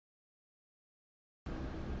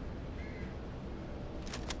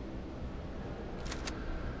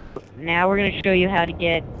now we're gonna show you how to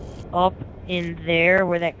get up in there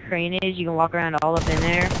where that crane is. You can walk around all up in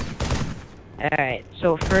there. Alright,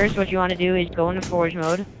 so first what you want to do is go into forge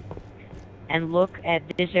mode and look at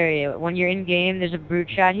this area. When you're in game, there's a brute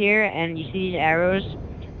shot here, and you see these arrows.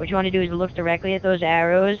 What you want to do is look directly at those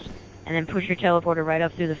arrows, and then push your teleporter right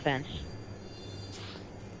up through the fence.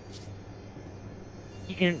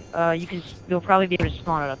 You'll probably be able to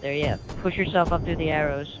spawn it up there, yeah. Push yourself up through the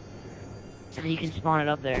arrows, and then you can spawn it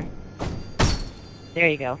up there. There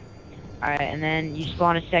you go. Alright, and then you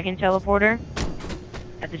spawn a second teleporter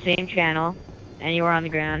at the same channel, and you are on the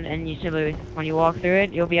ground, and you simply, when you walk through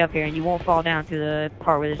it, you'll be up here, and you won't fall down through the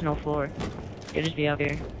part where there's no floor. You'll just be up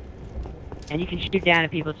here. And you can shoot down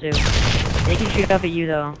at people too. They can shoot up at you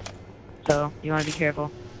though, so you want to be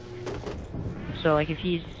careful. So like if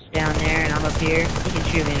he's down there and I'm up here, he can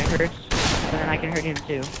shoot me and it hurts, and then I can hurt him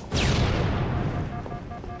too.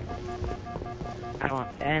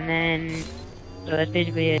 And then, so that's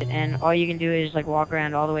basically it, and all you can do is like walk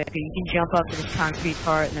around all the way up here. You can jump up to this concrete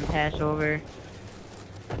part and then pass over.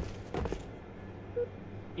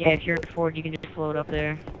 Yeah, if you're in the forge, you can just float up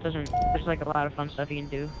there. There's like a lot of fun stuff you can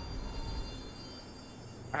do.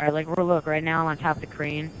 Alright, like, look, right now I'm on top of the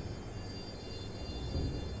crane.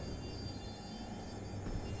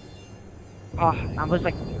 Oh, I was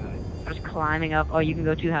climbing up. Oh, you can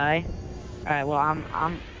go too high? Alright, well,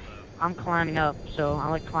 I'm climbing up, so I'm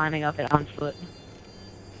like climbing up it on foot.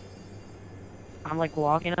 I'm like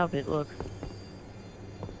walking up it, look.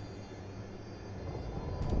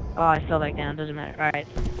 Oh, I fell back down, doesn't matter. Alright,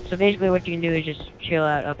 so basically what you can do is just chill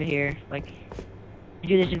out up here. Like, you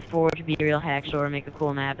do this in Forge, be a real hacksaw, make a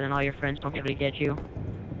cool map, and then all your friends won't be able to get you.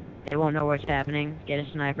 They won't know what's happening. Get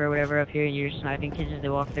a sniper or whatever up here, and you're just sniping kids as they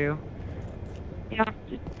walk through. You know,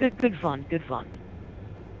 good fun, good fun.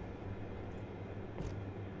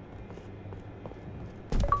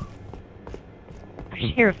 I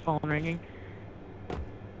just hear a phone ringing.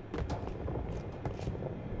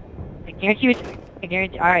 I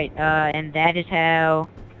guarantee, alright, and that is how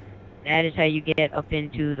you get up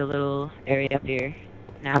into the little area up here.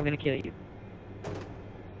 Now I'm gonna kill you.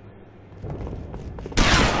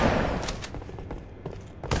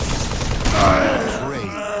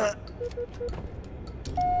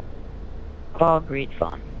 Oh, great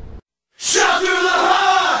fun.